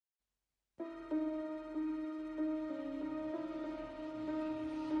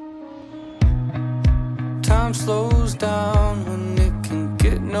time slows down when it can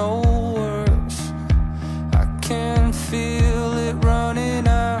get no worse. I can feel it running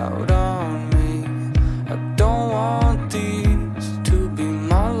out on me. I don't want these to be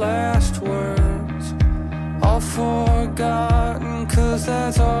my last words. All forgotten, 'cause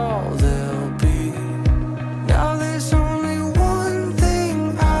that's all they'll be. Now there's only one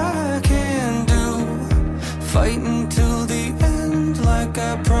thing I can do, fighting till the end like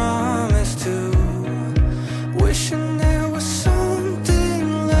I promised to. Wishing there was something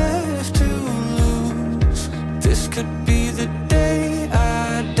left to lose. This could be the day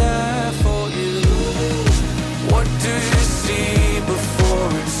I die for you. What do you see before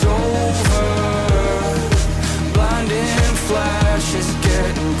it's over? Blinding flashes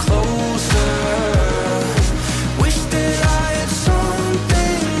getting closer. Wish that I had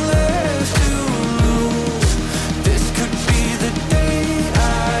something left to lose. This could be the day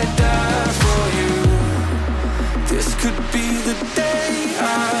I die for you. This could be the day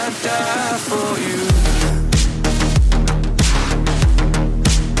I die for you.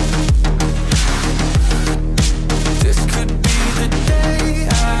 This could be the day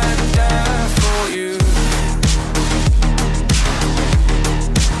I die for you.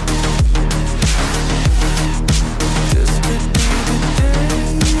 This could be the day.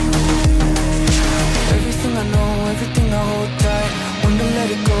 Everything I know, everything I hold tight. When to let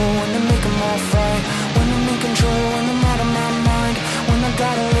it go, when to make them all fight. When I'm in control, when I'm out of my mind. When I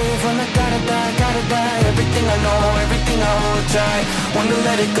gotta live, when I gotta die, gotta die. Everything I know, everything I hold tight. When to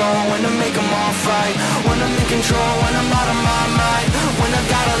let it go, when to make them all fight. When I'm in control, when I'm out of my mind. When I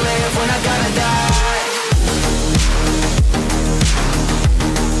gotta live, when I gotta die.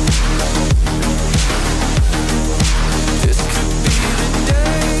 This could be the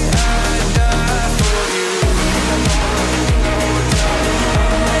day I die for you.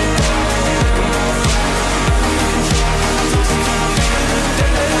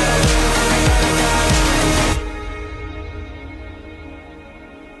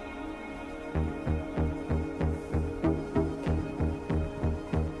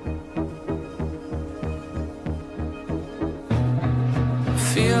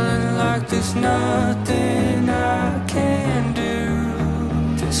 Feeling like there's nothing I can do.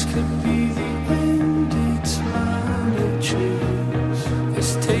 This could be the end, it's mine to choose.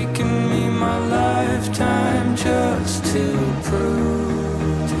 It's taken me my lifetime just to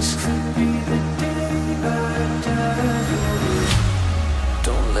prove. This could be the day I die for you.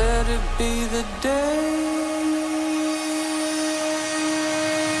 Don't let it be the day